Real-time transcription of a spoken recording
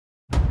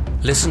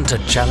Listen to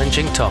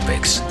challenging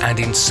topics and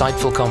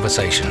insightful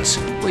conversations.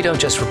 We don't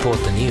just report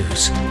the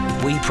news.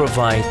 We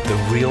provide the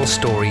real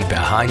story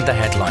behind the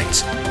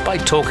headlines by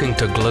talking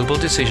to global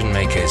decision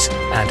makers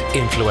and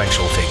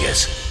influential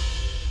figures.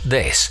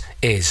 This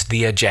is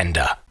The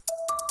Agenda.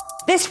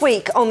 This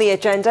week on The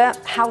Agenda,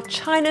 how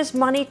China's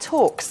money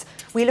talks.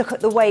 We look at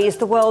the ways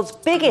the world's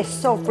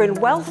biggest sovereign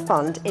wealth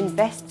fund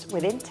invests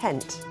with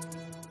intent.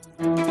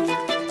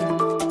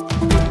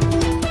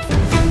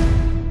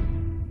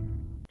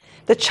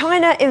 The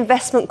China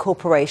Investment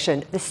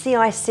Corporation, the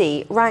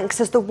CIC, ranks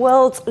as the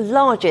world's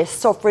largest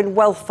sovereign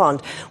wealth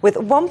fund with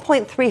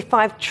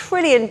 $1.35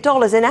 trillion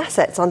in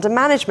assets under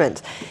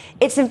management.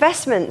 Its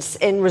investments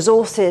in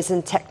resources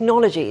and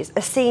technologies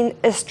are seen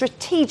as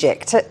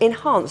strategic to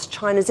enhance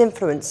China's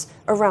influence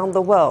around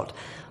the world.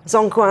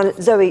 Zhongguan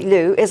Zoe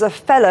Liu is a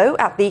fellow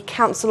at the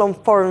Council on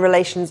Foreign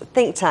Relations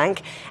think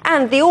tank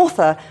and the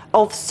author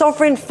of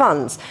Sovereign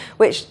Funds,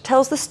 which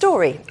tells the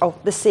story of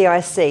the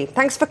CIC.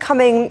 Thanks for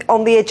coming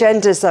on The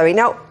Agenda, Zoe.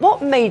 Now,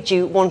 what made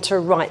you want to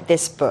write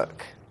this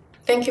book?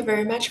 Thank you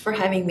very much for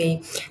having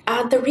me.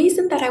 The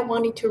reason that I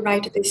wanted to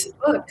write this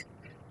book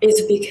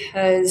is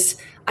because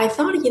I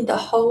thought in the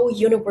whole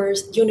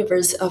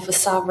universe of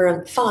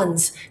sovereign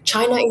funds,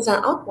 China is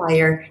an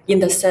outlier in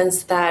the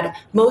sense that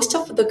most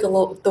of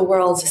the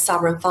world's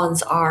sovereign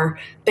funds are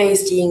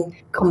based in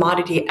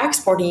commodity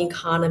exporting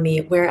economy,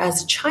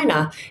 whereas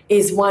China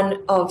is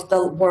one of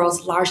the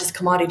world's largest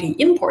commodity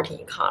importing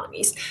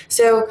economies.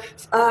 So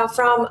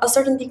from a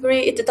certain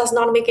degree, it does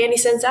not make any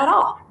sense at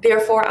all.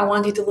 Therefore, I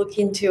wanted to look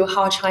into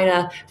how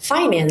China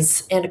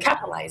finance and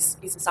capitalize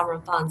these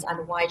sovereign funds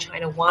and why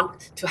China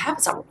want to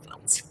have sovereign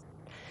funds.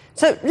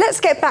 So let's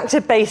get back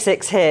to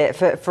basics here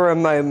for a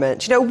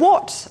moment. You know,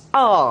 what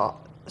are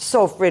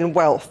sovereign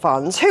wealth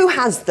funds? Who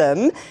has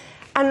them?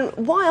 And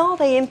why are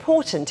they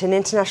important in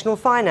international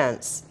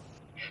finance?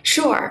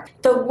 Sure.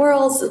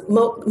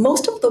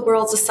 Most of the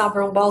world's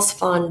sovereign wealth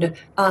fund,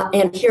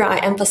 and here I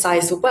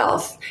emphasize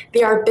wealth,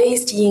 they are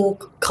based in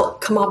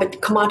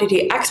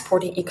commodity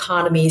exporting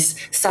economies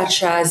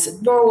such as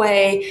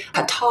Norway,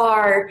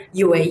 Qatar,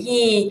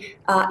 UAE,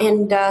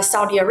 and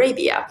Saudi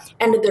Arabia.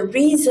 And the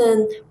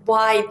reason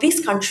why these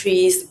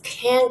countries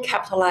can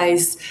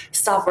capitalize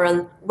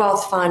sovereign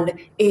wealth fund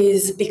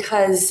is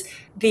because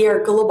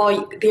their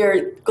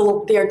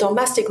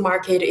domestic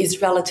market is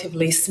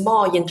relatively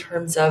small in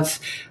terms of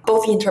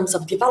both in terms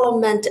of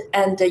development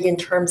and in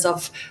terms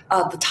of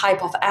the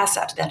type of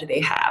asset that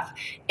they have.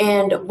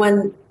 And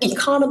when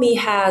economy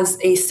has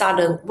a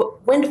sudden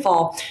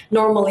windfall,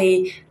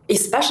 normally,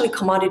 especially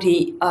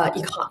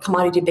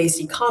commodity-based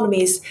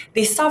economies,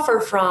 they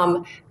suffer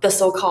from the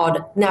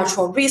so-called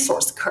natural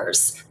resource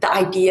curse. The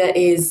idea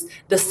is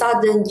the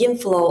sudden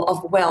inflow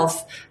of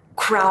wealth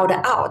crowd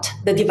out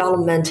the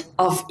development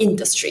of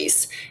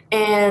industries.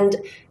 And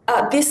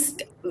this,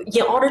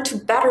 in order to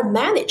better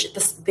manage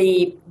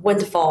the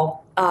windfall,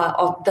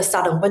 of the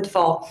sudden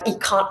windfall,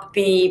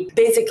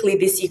 basically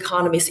these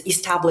economies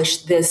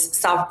establish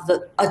this,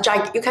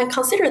 you can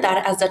consider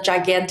that as a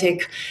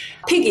gigantic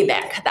piggy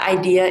bank. The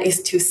idea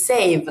is to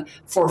save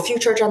for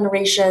future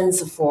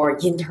generations, for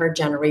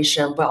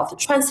intergeneration wealth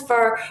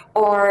transfer,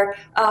 or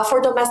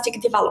for domestic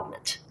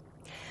development.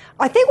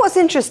 I think what's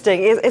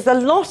interesting is a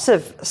lot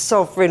of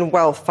sovereign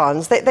wealth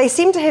funds, they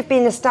seem to have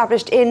been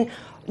established in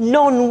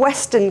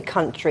non-Western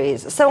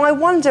countries. So I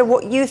wonder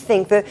what you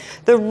think the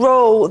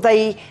role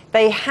they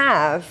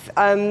have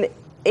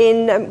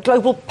in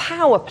global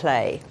power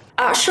play.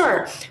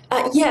 Sure.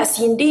 Yes,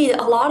 indeed.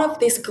 A lot of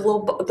these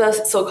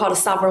the so-called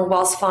sovereign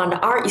wealth fund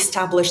are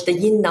established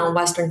in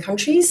non-Western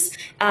countries,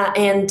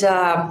 and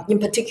in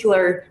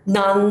particular,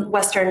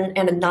 non-Western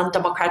and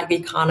non-democratic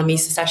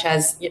economies, such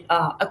as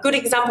a good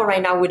example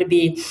right now would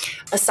be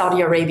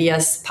Saudi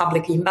Arabia's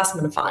public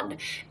investment fund,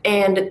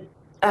 and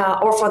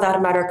or for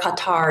that matter,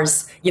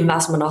 Qatar's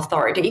investment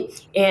authority.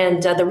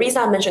 And the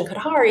reason I mentioned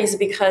Qatar is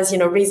because,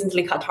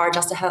 recently Qatar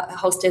just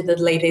hosted the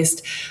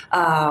latest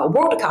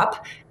World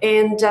Cup,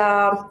 and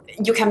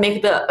you can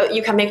make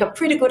a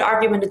pretty good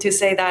argument to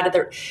say that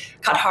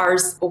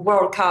Qatar's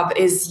World Cup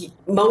is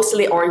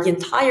mostly or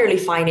entirely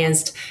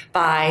financed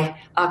by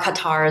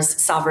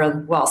Qatar's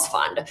sovereign wealth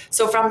fund.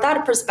 So from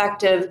that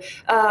perspective,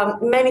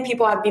 many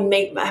people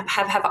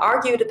have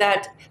argued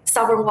that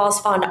sovereign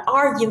wealth funds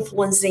are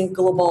influencing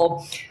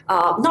global,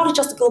 not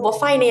just global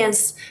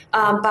finance,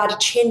 but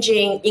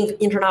changing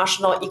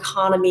international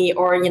economy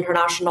or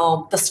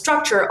the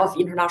structure of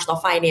international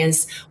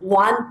finance,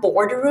 one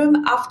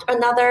boardroom after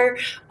another,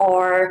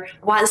 or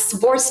one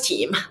sports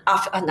team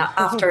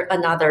after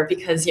another,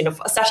 because,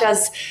 such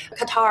as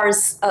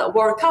Qatar's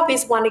World Cup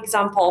is one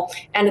example,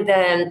 and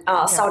then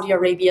Saudi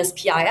Arabia's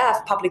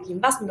PIF, Public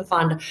Investment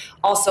Fund,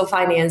 also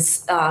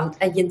finance an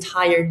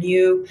entire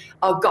new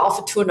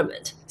golf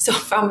tournament. So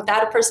from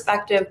that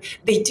perspective,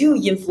 they do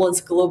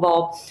influence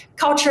global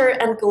culture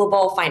and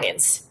global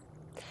finance.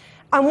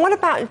 And what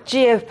about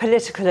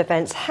geopolitical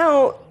events?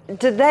 How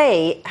do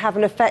they have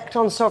an effect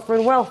on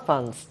sovereign wealth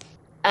funds?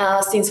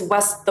 Since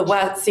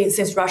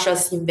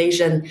Russia's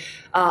invasion,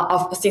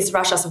 since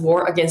Russia's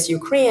war against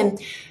Ukraine,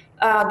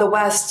 the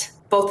West,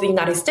 both the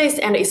United States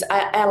and its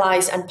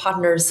allies and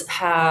partners,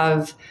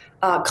 have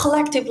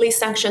collectively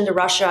sanctioned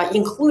Russia,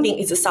 including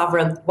its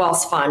sovereign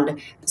wealth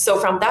fund. So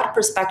from that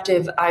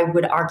perspective, I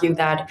would argue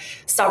that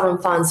sovereign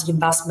funds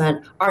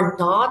investment are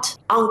not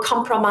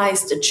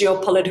uncompromised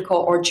geopolitical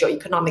or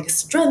geoeconomic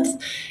strength.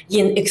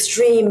 In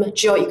extreme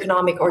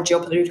geoeconomic or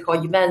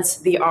geopolitical events,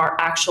 they are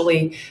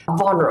actually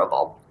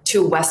vulnerable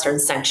to Western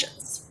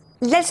sanctions.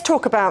 Let's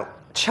talk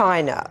about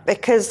China,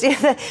 because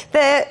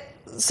their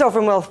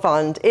sovereign wealth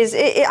fund is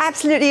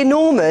absolutely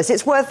enormous.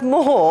 It's worth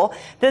more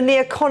than the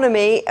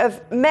economy of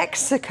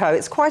Mexico.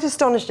 It's quite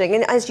astonishing.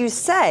 And as you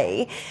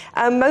say,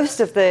 most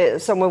of the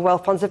sovereign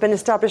wealth funds have been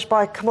established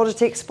by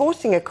commodity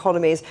exporting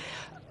economies,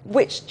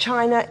 which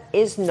China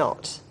is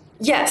not.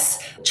 Yes,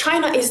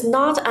 China is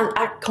not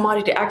a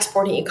commodity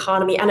exporting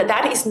economy, and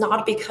that is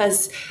not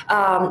because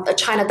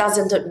China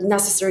doesn't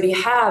necessarily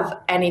have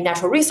any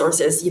natural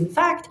resources. In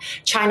fact,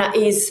 China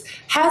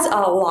has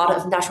a lot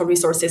of natural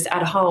resources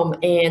at home,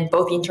 and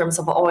both in terms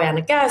of oil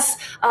and gas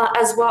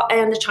as well.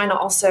 And China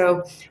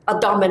also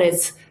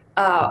dominates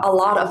a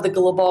lot of the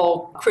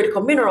global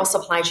critical mineral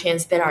supply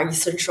chains that are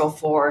essential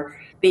for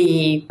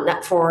the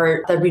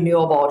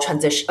renewable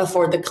transition,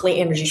 for the clean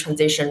energy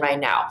transition right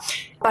now.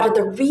 But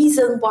the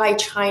reason why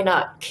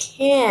China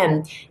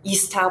can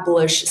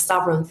establish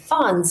sovereign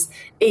funds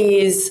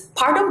is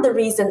part of the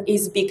reason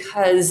is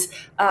because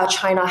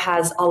China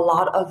has a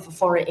lot of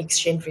foreign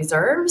exchange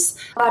reserves.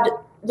 But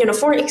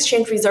foreign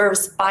exchange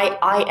reserves, by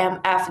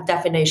IMF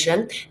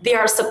definition, they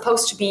are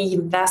supposed to be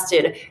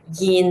invested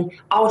in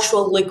ultra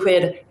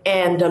liquid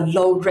and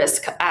low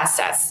risk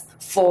assets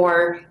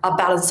for a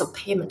balance of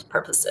payment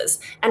purposes.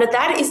 And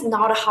that is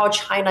not how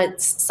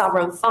China's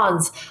sovereign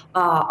funds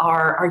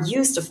are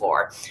used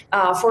for.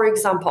 For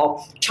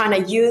example, China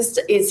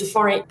used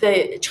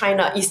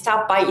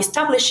by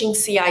establishing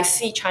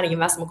CIC, China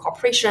Investment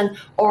Corporation,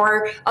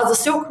 or the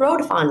Silk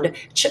Road Fund.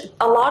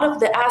 A lot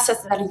of the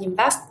assets that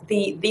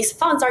these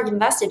funds are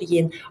invested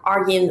in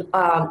are in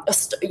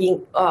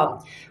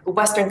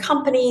Western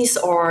companies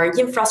or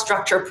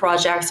infrastructure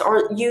projects,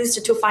 or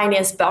used to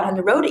finance Belt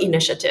and Road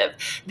Initiative.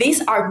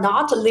 These are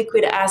not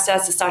liquid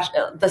assets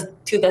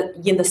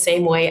in the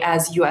same way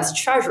as U.S.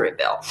 Treasury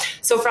bill.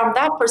 So from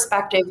that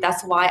perspective,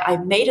 that's why I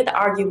made the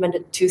argument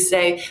to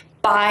say,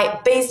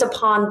 based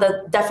upon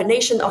the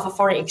definition of a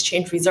foreign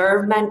exchange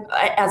reserve,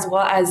 as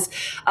well as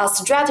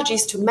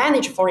strategies to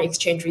manage foreign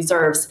exchange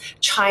reserves,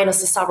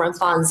 China's sovereign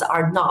funds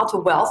are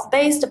not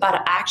wealth-based,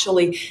 but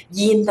actually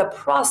in the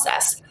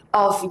process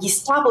of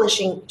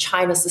establishing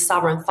China's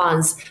sovereign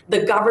funds,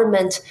 the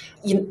government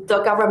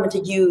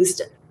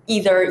used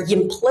either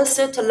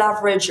implicit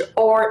leverage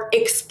or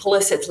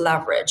explicit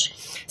leverage.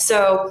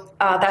 So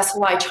that's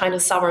why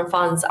China's sovereign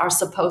funds are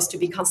supposed to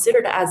be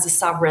considered as the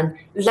sovereign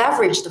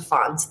leveraged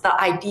funds. The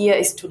idea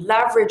is to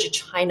leverage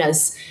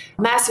China's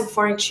massive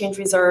foreign exchange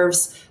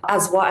reserves,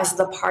 as well as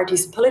the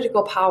party's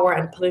political power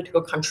and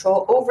political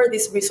control over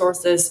these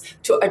resources,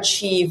 to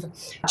achieve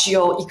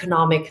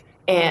geoeconomic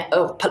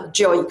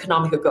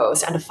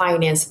goals and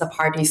finance the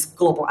party's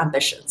global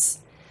ambitions.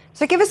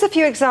 So give us a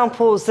few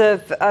examples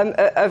of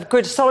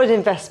good, solid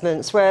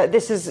investments where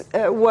this has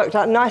worked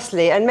out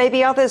nicely, and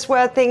maybe others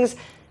where things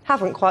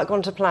haven't quite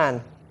gone to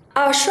plan.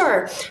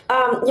 Sure.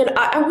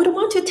 I would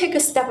want to take a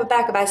step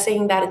back by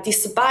saying that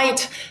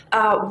despite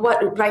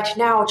what right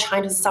now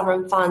China's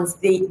sovereign funds,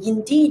 they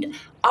indeed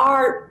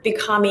are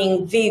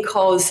becoming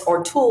vehicles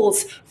or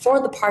tools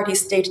for the party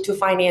state to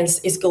finance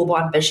its global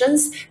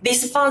ambitions.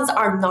 These funds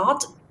are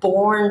not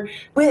born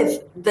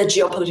with the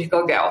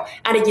geopolitical goal.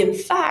 And in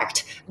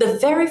fact, the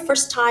very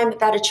first time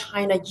that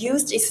China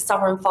used its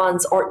sovereign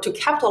funds or to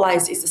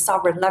capitalize its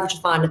sovereign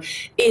leverage fund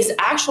is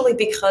actually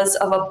because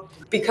of a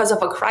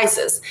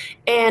crisis.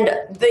 And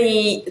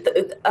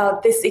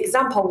this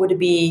example would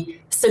be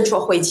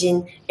Central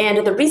Huijin.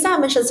 And the reason I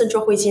mentioned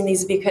Central Huijin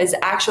is because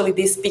actually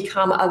this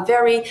become a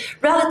very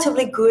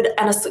relatively good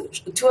and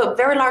to a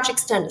very large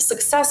extent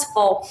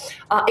successful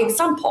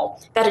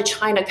example that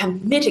China can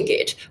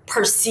mitigate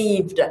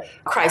perceived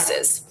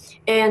crisis.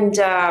 And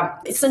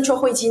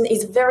Central Huijin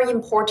is very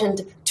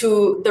important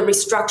to the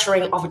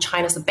restructuring of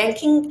China's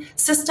banking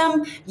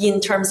system in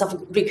terms of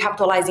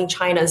recapitalizing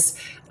China's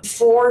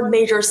 4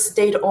 major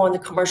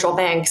state-owned commercial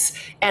banks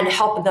and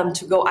help them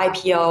to go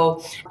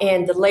IPO,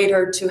 and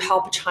later to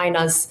help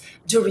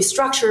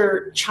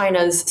restructure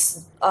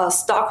China's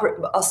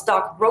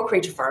stock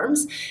brokerage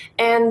firms.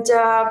 And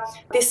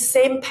this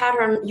same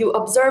pattern, you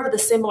observe the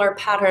similar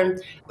pattern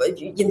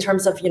in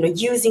terms of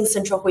using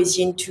Central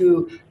Huijin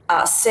to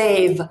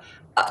save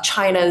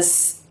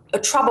China's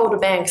troubled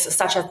banks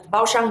such as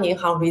Baoshang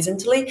Yinhang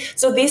recently.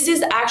 So this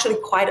is actually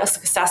quite a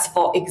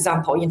successful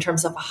example in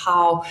terms of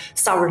how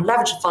sovereign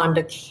leverage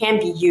fund can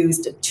be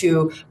used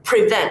to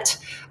prevent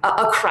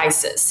a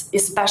crisis,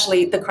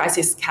 especially the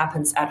crisis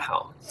happens at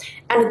home.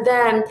 And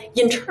then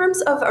in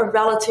terms of a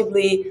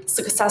relatively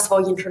successful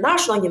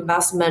international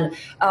investment,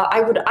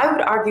 I would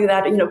argue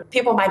that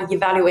people might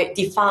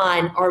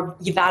define or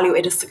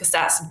evaluate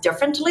success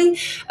differently.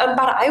 But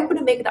I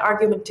would make the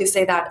argument to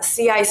say that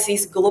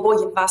CIC's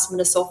global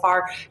investment so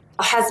far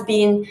has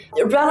been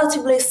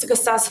relatively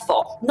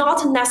successful,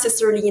 not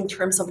necessarily in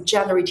terms of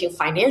generating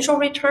financial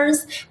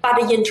returns, but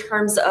in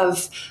terms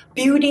of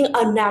building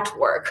a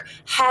network,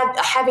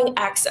 having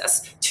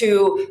access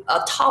to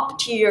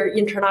top-tier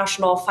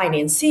international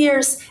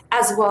financiers,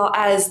 as well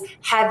as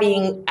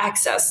having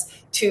access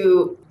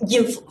to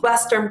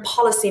Western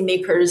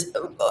policymakers,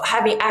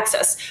 having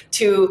access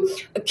to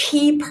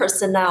key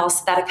personnel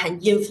that can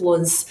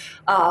influence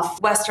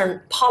Western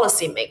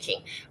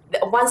policymaking.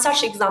 One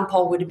such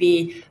example would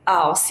be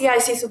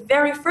CIC's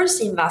very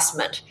first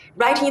investment,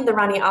 right in the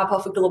running up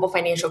of a global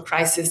financial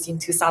crisis in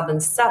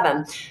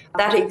 2007.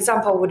 That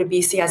example would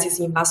be CIC's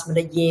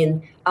investment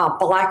in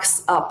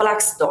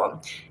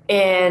Blackstone.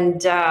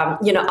 And,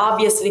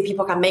 obviously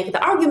people can make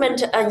the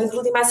argument,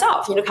 including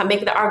myself, can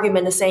make the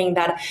argument saying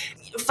that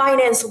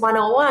Finance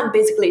 101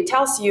 basically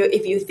tells you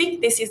if you think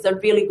this is a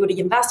really good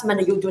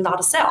investment, you do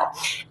not sell.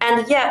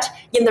 And yet,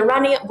 in the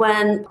running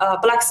when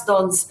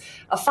Blackstone's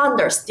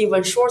founder,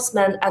 Steven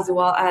Schwarzman, as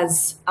well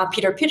as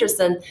Peter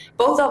Peterson,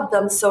 both of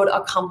them sold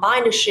a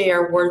combined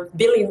share worth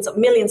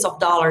millions of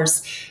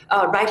dollars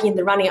right in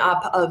the running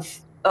up of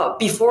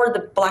before the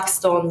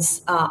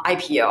Blackstone's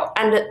IPO.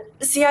 And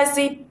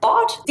CIC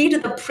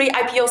did the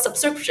pre-IPO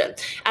subscription.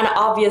 And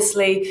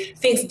obviously,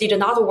 things did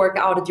not work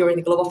out during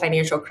the global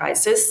financial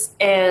crisis,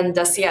 and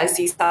the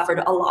CIC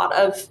suffered a lot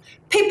of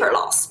paper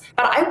loss.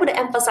 But I would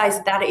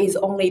emphasize that is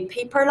only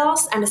paper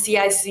loss, and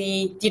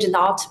CIC did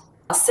not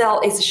sell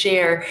its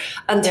share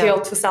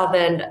until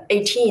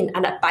 2018.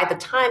 And by the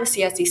time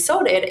CIC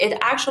sold it, it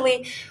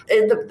actually,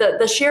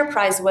 the share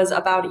price was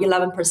about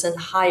 11%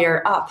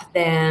 higher up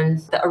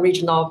than the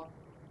original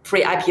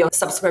pre-IPO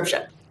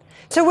subscription.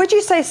 So would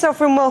you say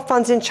sovereign wealth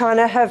funds in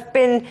China have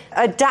been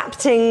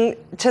adapting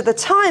to the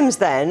times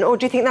then, or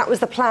do you think that was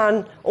the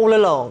plan all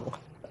along?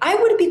 I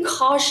would be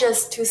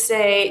cautious to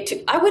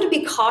the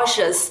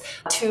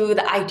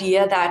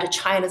idea that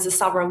China's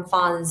sovereign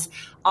funds,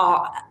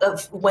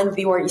 when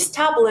they were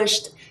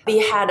established, they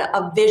had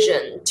a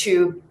vision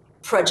to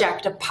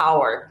project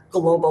power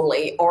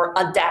globally or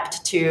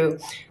adapt to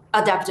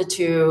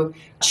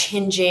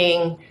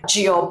changing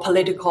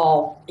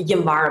geopolitical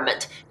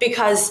environment.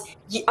 Because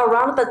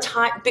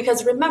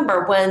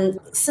remember when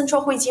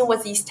Central Huijin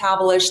was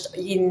established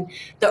in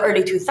the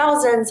early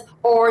 2000s,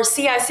 or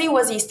CIC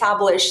was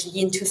established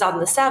in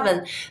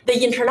 2007,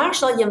 the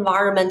international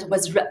environment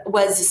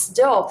was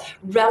still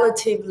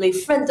relatively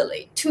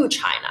friendly to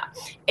China.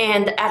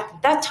 And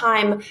at that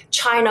time,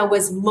 China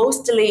was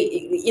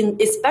mostly,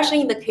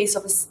 especially in the case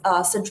of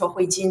Central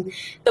Huijin,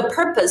 the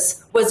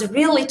purpose was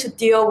really to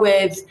deal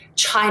with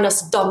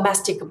China's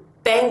domestic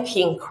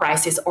banking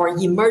crisis or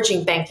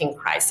emerging banking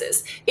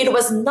crisis. It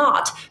was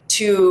not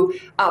to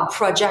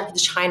project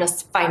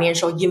China's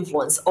financial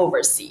influence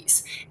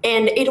overseas.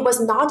 And it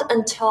was not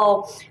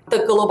until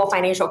the global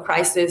financial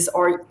crisis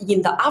or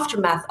in the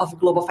aftermath of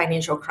global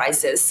financial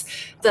crisis,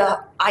 the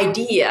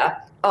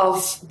idea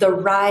of the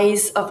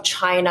rise of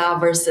China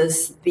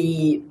versus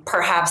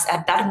perhaps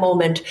at that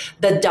moment,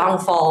 the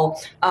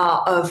downfall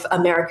of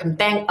American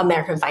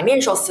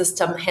financial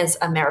system, hence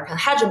American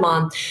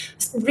hegemon,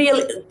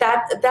 really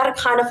that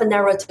kind of a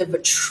narrative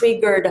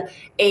triggered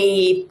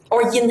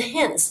or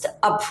enhanced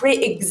a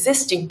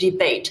pre-existing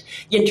debate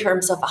in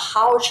terms of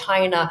how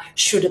China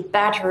should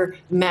better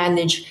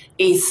manage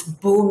its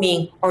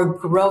booming or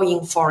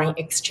growing foreign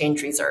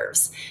exchange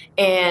reserves.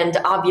 And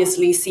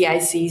obviously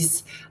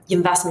CIC's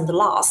investment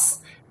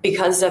loss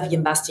because of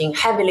investing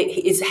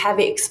its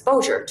heavy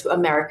exposure to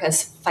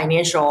America's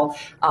financial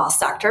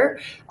sector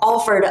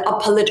offered a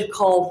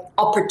political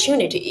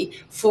opportunity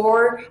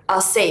for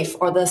SAFE,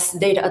 or the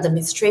State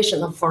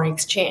Administration of Foreign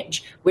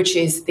Exchange, which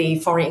is the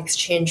foreign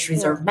exchange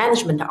reserve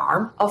management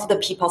arm of the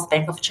People's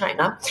Bank of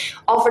China,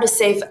 offered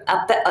SAFE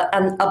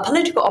a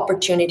political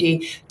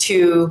opportunity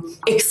to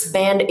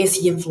expand its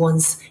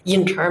influence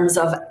in terms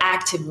of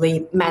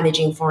actively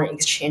managing foreign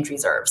exchange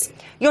reserves.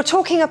 You're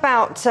talking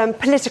about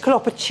political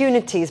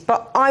opportunities,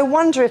 but I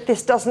wonder if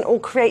this doesn't all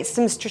create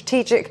some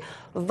strategic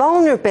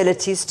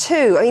vulnerabilities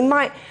too. I mean,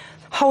 might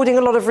holding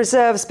a lot of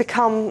reserves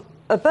become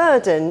a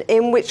burden,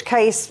 in which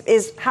case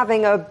is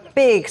having a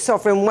big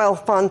sovereign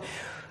wealth fund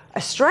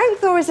a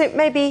strength, or is it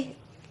maybe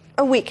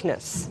a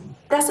weakness?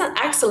 That's an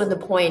excellent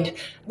point.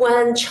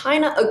 When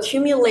China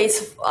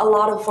accumulates a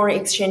lot of foreign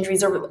exchange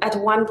reserves, at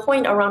one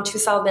point around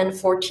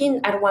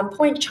 2014, at one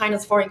point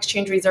China's foreign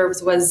exchange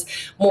reserves was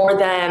more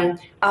than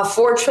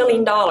 $4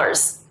 trillion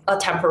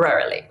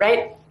temporarily,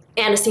 right?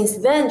 And since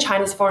then,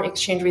 China's foreign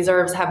exchange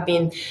reserves have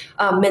been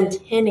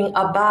maintaining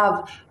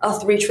above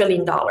 $3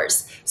 trillion.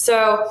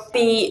 So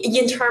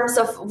in terms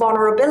of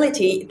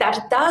vulnerability,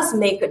 that does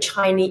make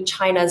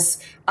China's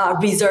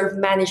reserve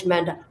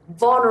management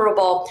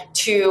vulnerable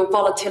to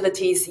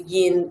volatilities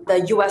in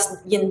the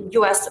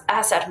U.S.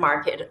 asset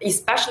market,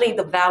 especially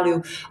the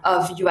value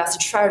of U.S.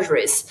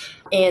 treasuries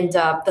and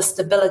the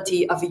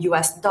stability of the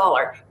U.S.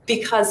 dollar,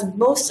 because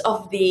most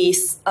of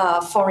these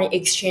foreign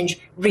exchange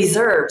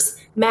reserves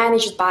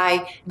managed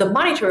by the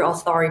monetary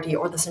authority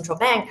or the central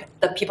bank,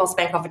 the People's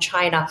Bank of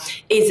China,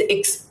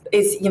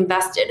 is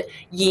invested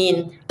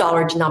in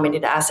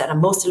dollar-denominated assets,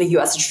 and mostly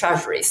U.S.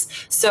 treasuries.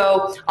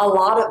 So a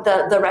lot of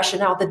the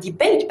rationale, the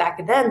debate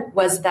back then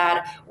was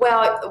that,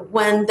 well,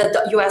 when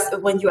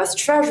U.S.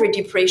 Treasury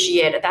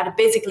depreciated, that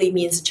basically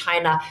means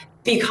China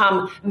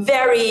become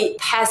very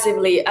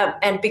passively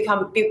and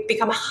become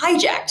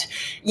hijacked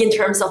in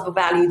terms of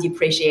value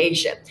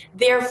depreciation.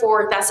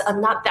 Therefore, that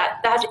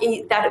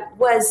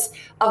was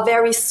a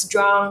very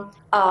strong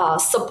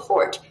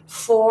support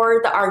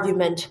for the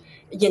argument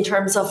in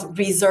terms of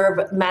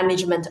reserve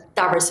management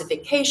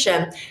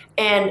diversification.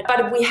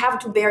 But we have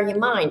to bear in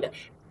mind,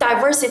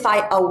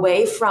 diversify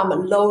away from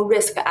low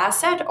risk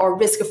asset or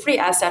risk-free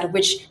asset,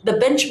 which the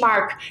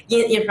benchmark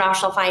in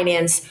international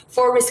finance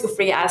for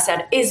risk-free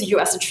asset is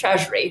U.S.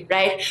 Treasury,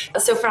 right?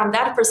 So from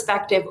that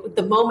perspective,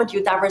 the moment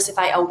you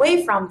diversify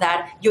away from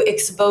that, you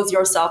expose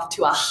yourself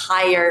to a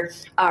higher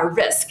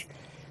risk.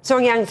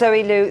 Song Yang,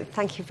 Zoe Liu,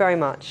 thank you very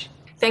much.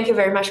 Thank you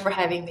very much for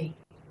having me.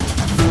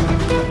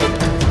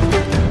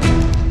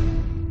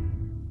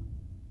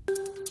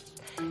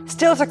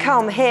 Still to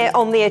come here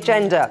on the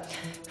agenda.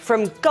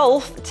 From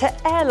golf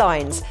to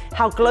airlines,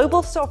 how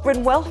global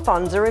sovereign wealth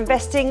funds are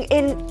investing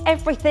in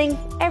everything,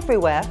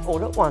 everywhere,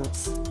 all at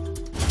once.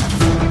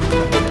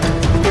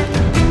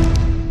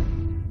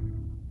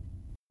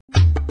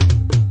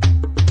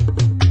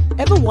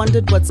 Ever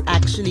wondered what's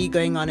actually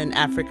going on in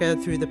Africa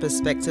through the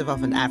perspective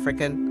of an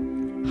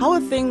African? How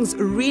are things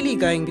really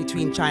going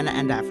between China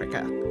and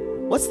Africa?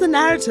 What's the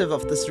narrative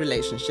of this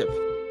relationship?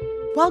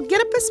 Well,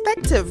 get a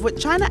perspective with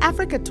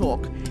China-Africa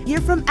Talk. Hear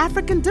from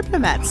African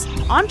diplomats,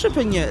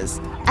 entrepreneurs,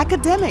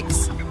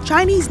 academics,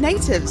 Chinese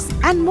natives,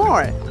 and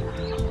more.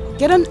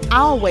 Get on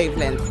our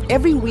wavelength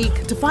every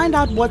week to find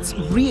out what's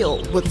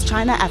real with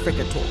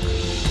China-Africa Talk.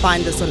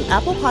 Find us on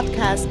Apple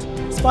Podcast,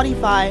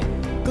 Spotify,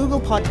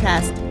 Google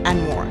Podcast,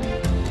 and more.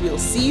 We'll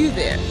see you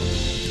there.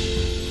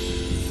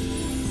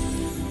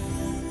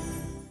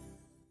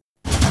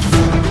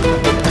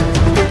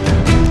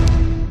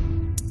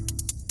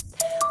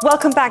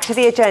 Welcome back to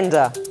the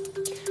agenda.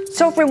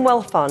 Sovereign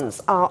wealth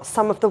funds are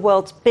some of the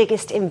world's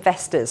biggest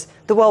investors.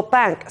 The World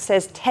Bank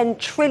says $10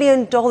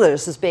 trillion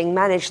is being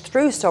managed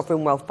through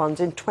sovereign wealth funds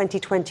in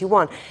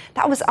 2021.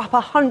 That was up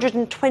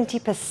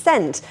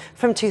 120%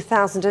 from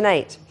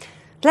 2008.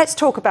 Let's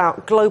talk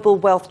about global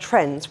wealth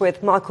trends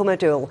with Michael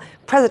Madul,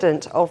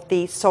 president of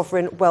the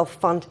Sovereign Wealth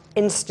Fund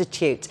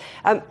Institute.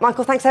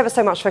 Michael, thanks ever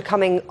so much for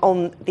coming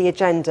on the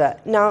agenda.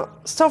 Now,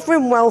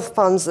 sovereign wealth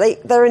funds,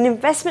 they're an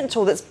investment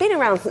tool that's been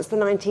around since the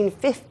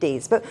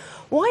 1950s, but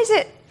why is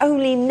it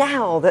only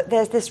now that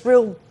there's this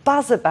real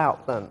buzz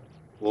about them?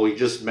 Well, you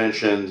just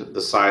mentioned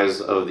the size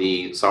of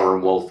the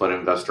sovereign wealth fund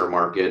investor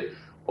market,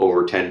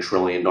 over $10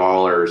 trillion.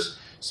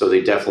 So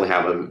they definitely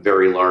have a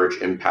very large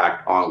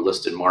impact on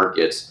listed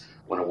markets.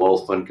 When a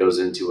wealth fund goes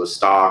into a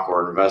stock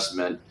or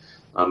investment,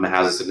 it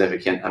has a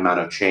significant amount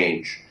of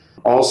change.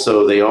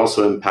 Also, they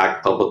also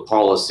impact public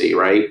policy,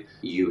 right?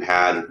 You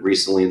had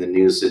recently in the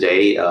news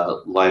today a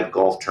live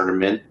golf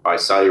tournament by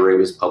Saudi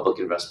Arabia's Public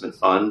Investment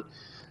Fund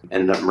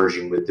ended up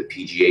merging with the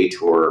PGA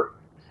Tour.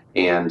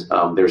 And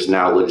there's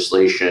now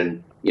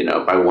legislation,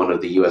 by one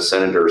of the U.S.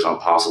 senators on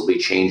possibly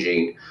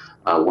changing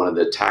one of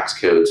the tax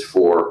codes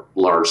for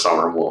large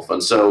sovereign wealth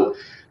funds. So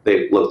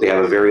they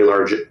have a very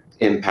large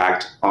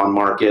impact on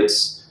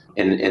markets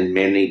in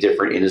many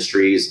different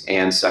industries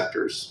and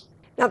sectors.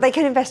 Now, they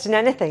can invest in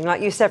anything,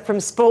 like you said, from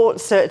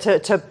sports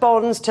to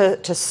bonds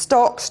to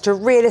stocks to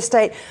real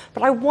estate.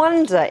 But I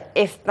wonder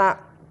if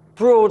that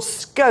broad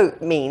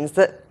scope means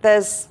that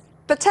there's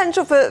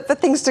potential for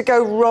things to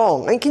go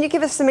wrong. And can you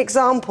give us some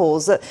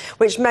examples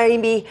which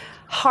maybe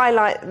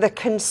highlight the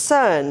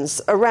concerns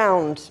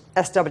around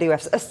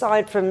SWFs,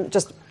 aside from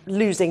just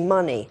losing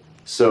money?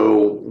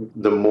 So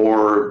the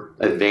more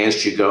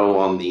advanced you go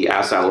on the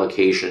asset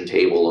allocation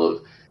table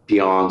of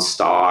beyond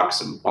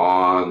stocks and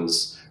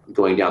bonds,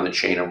 going down the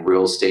chain of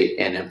real estate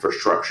and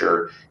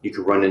infrastructure, you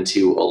could run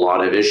into a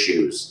lot of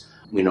issues.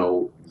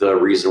 The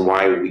reason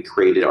why we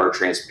created our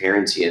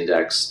transparency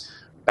index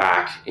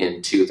back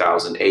in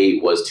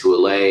 2008 was to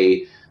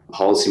allay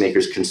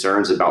policymakers'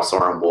 concerns about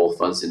sovereign wealth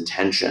funds'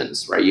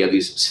 intentions, right? You have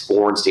these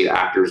foreign state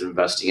actors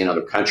investing in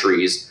other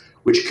countries,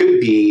 which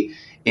could be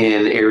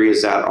in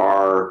areas that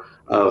are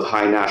of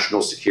high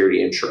national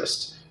security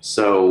interest.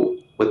 So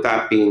with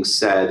that being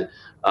said,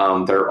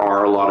 there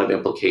are a lot of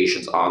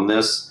implications on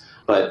this.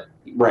 But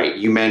right,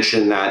 you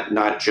mentioned that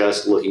not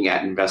just looking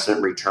at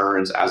investment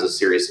returns as a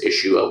serious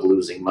issue of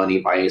losing money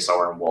by a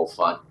sovereign wealth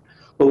fund,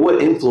 but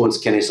what influence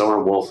can a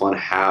sovereign wealth fund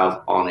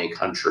have on a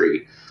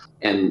country?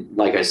 And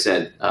like I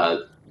said,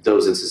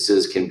 those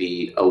instances can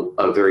be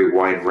a very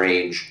wide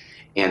range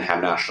and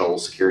have national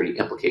security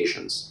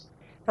implications.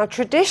 Now,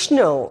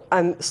 traditional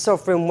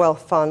sovereign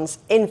wealth funds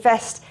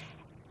invest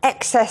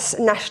excess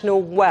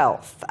national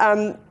wealth.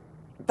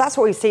 That's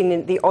what we've seen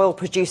in the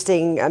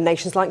oil-producing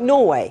nations like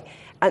Norway,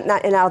 and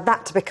that allowed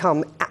that to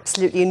become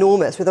absolutely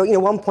enormous with a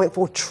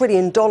 $1.4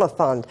 trillion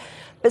fund.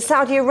 But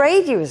Saudi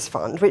Arabia's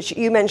fund, which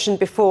you mentioned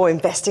before,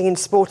 investing in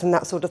sport and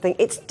that sort of thing,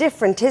 it's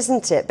different,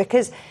 isn't it?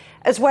 Because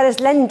as well as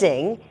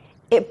lending,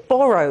 it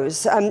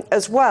borrows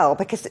as well,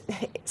 because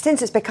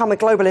since it's become a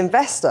global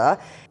investor,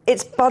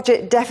 its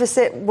budget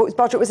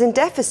was in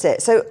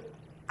deficit. So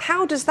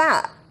how does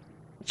that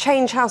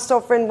change how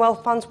sovereign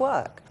wealth funds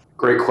work?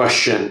 Great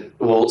question.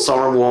 Well,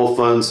 sovereign wealth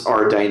funds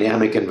are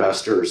dynamic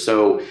investors.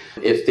 So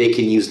if they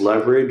can use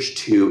leverage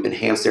to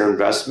enhance their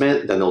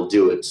investment, then they'll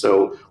do it.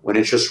 So when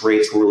interest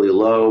rates were really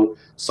low,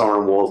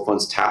 sovereign wealth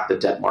funds tap the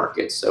debt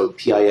market. So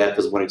PIF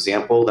is one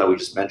example that we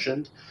just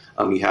mentioned.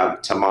 You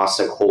have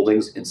Temasek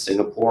Holdings in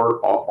Singapore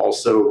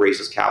also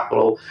raises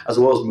capital, as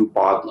well as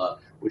Mubadala,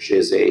 which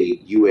is a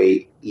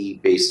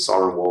UAE-based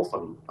sovereign wealth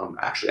fund,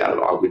 actually out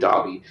of Abu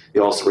Dhabi. They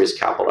also raise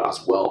capital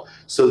as well.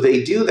 So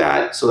they do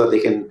that so that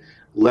they can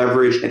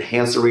leverage,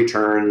 enhance the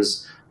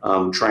returns,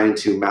 trying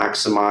to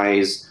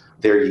maximize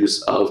their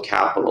use of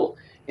capital.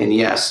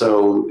 And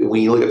so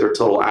when you look at their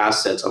total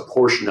assets, a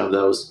portion of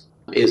those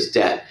is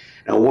debt.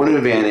 Now, one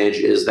advantage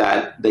is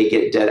that they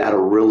get debt at a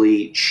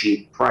really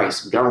cheap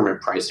price,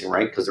 government pricing,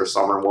 right? Because they're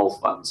sovereign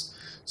wealth funds.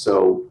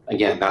 So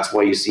again, that's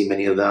why you see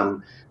many of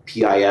them.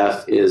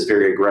 PIF is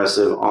very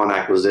aggressive on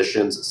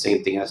acquisitions,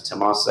 same thing as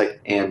Temasek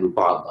and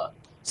Mubadala.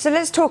 So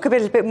let's talk a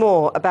little bit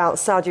more about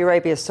Saudi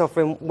Arabia's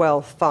sovereign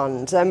wealth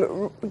fund,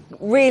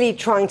 really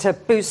trying to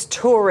boost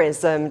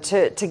tourism,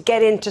 to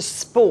get into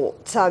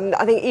sport.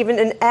 I think even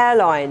an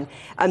airline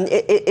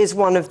is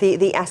one of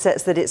the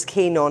assets that it's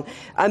keen on.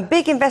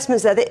 Big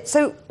investments there.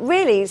 So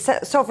really,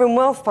 sovereign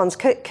wealth funds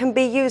can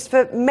be used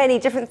for many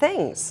different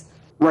things.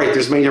 Right.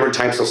 There's many different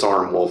types of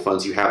sovereign wealth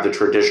funds. You have the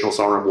traditional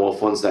sovereign wealth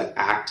funds that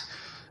act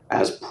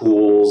as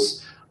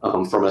pools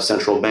from a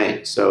central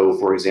bank. So,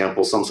 for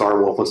example, some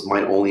sovereign wealth funds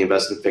might only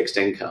invest in fixed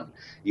income.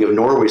 You have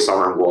Norway's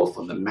sovereign wealth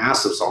fund, the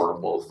massive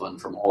sovereign wealth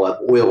fund from all that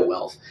oil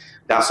wealth.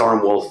 That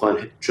sovereign wealth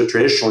fund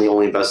traditionally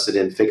only invested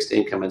in fixed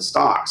income and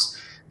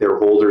stocks. They're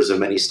holders of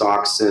many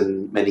stocks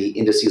and many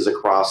indices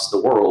across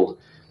the world.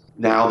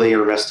 Now they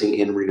are investing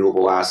in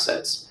renewable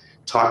assets.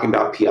 Talking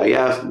about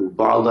PIF,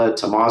 Mubadala,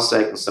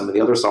 Temasek, and some of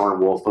the other sovereign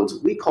wealth funds,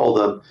 we call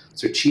them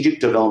strategic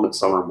development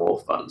sovereign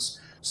wealth funds.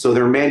 So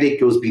their mandate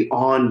goes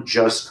beyond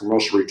just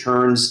commercial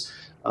returns.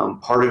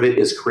 Part of it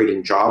is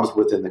creating jobs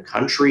within the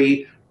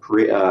country,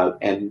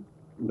 and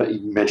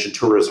you mentioned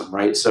tourism,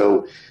 right?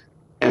 So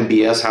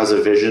MBS has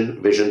a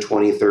vision. Vision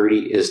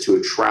 2030 is to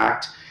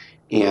attract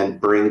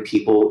and bring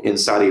people in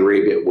Saudi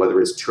Arabia,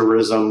 whether it's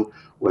tourism,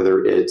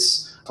 whether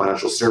it's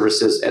financial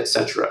services,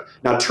 etc.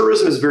 Now,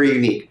 tourism is very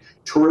unique.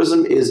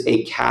 Tourism is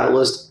a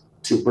catalyst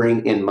to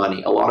bring in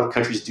money. A lot of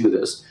countries do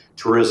this.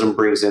 Tourism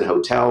brings in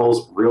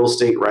hotels, real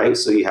estate, right?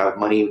 So you have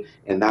money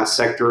in that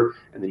sector,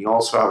 and then you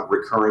also have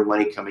recurring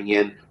money coming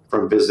in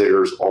from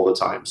visitors all the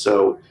time.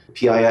 So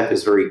PIF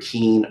is very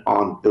keen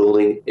on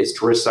building its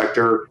tourist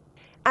sector.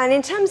 And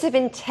in terms of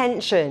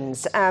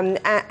intentions and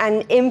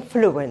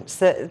influence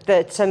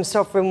that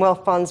sovereign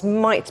wealth funds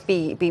might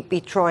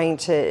be trying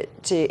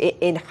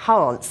to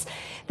enhance,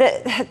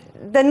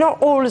 they're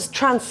not all as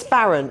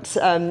transparent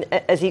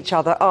as each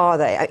other, are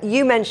they?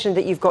 You mentioned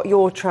that you've got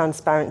your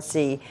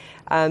transparency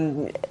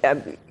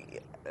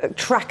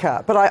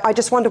tracker, but I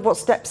just wondered what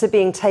steps are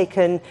being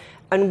taken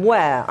and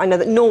where. I know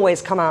that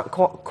Norway's come out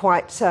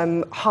quite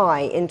high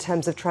in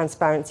terms of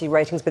transparency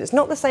ratings, but it's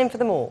not the same for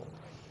them all.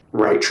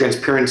 Right.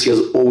 Transparency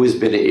has always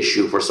been an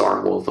issue for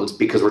sovereign wealth funds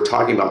because we're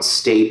talking about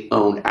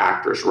state-owned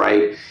actors,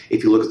 right?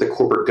 If you look at the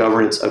corporate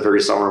governance of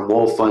various sovereign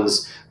wealth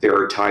funds, there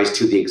are ties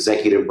to the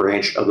executive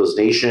branch of those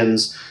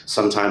nations.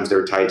 Sometimes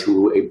they're tied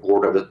to a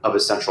board of a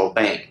central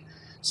bank.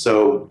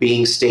 So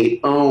being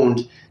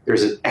state-owned,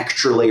 there's an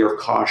extra layer of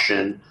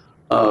caution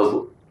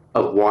of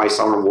why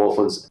sovereign wealth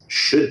funds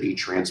should be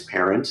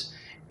transparent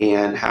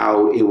and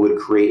how it would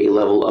create a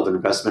level of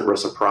investment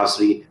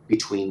reciprocity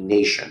between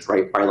nations,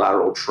 right?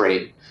 Bilateral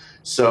trade.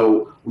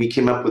 So we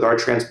came up with our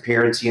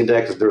transparency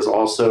index. There's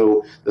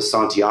also the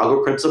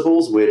Santiago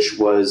Principles, which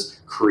was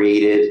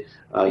created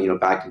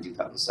back in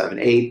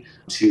 2007-8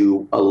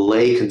 to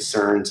allay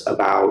concerns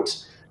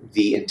about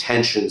the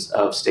intentions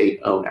of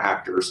state-owned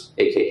actors,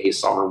 aka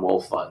sovereign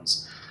wealth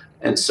funds.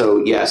 And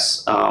so,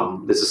 yes,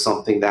 this is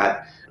something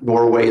that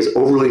Norway is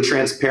overly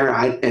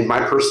transparent. In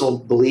my personal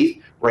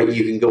belief, right,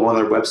 you can go on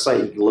their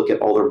website, you can look at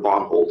all their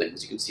bond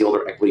holdings, you can see all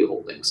their equity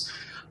holdings.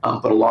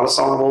 But a lot of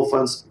sovereign wealth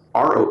funds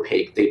are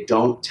opaque. They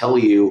don't tell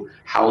you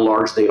how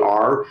large they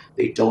are.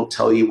 They don't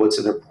tell you what's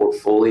in their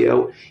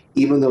portfolio.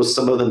 Even though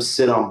some of them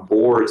sit on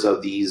boards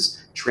of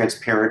these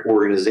transparent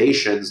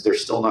organizations, they're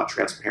still not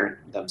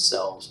transparent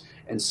themselves.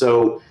 And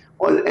so,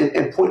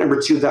 and point number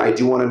two that I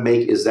do want to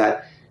make is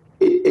that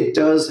it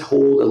does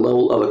hold a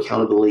level of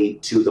accountability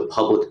to the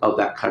public of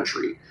that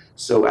country.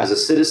 So as a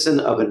citizen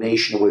of a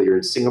nation, whether you're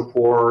in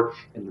Singapore,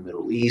 in the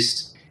Middle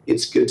East,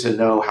 it's good to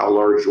know how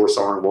large your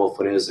sovereign wealth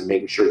fund is and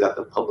making sure that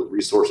the public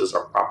resources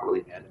are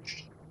properly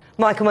managed.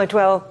 Michael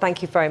Modwell,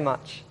 thank you very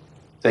much.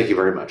 Thank you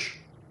very much.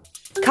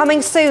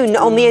 Coming soon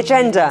on the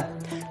agenda,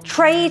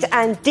 trade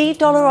and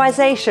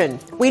de-dollarization.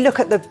 We look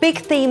at the big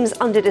themes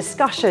under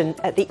discussion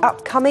at the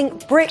upcoming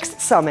BRICS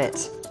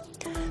summit.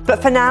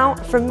 But for now,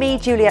 from me,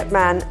 Juliet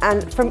Mann,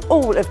 and from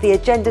all of the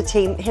Agenda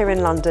team here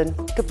in London,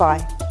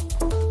 goodbye.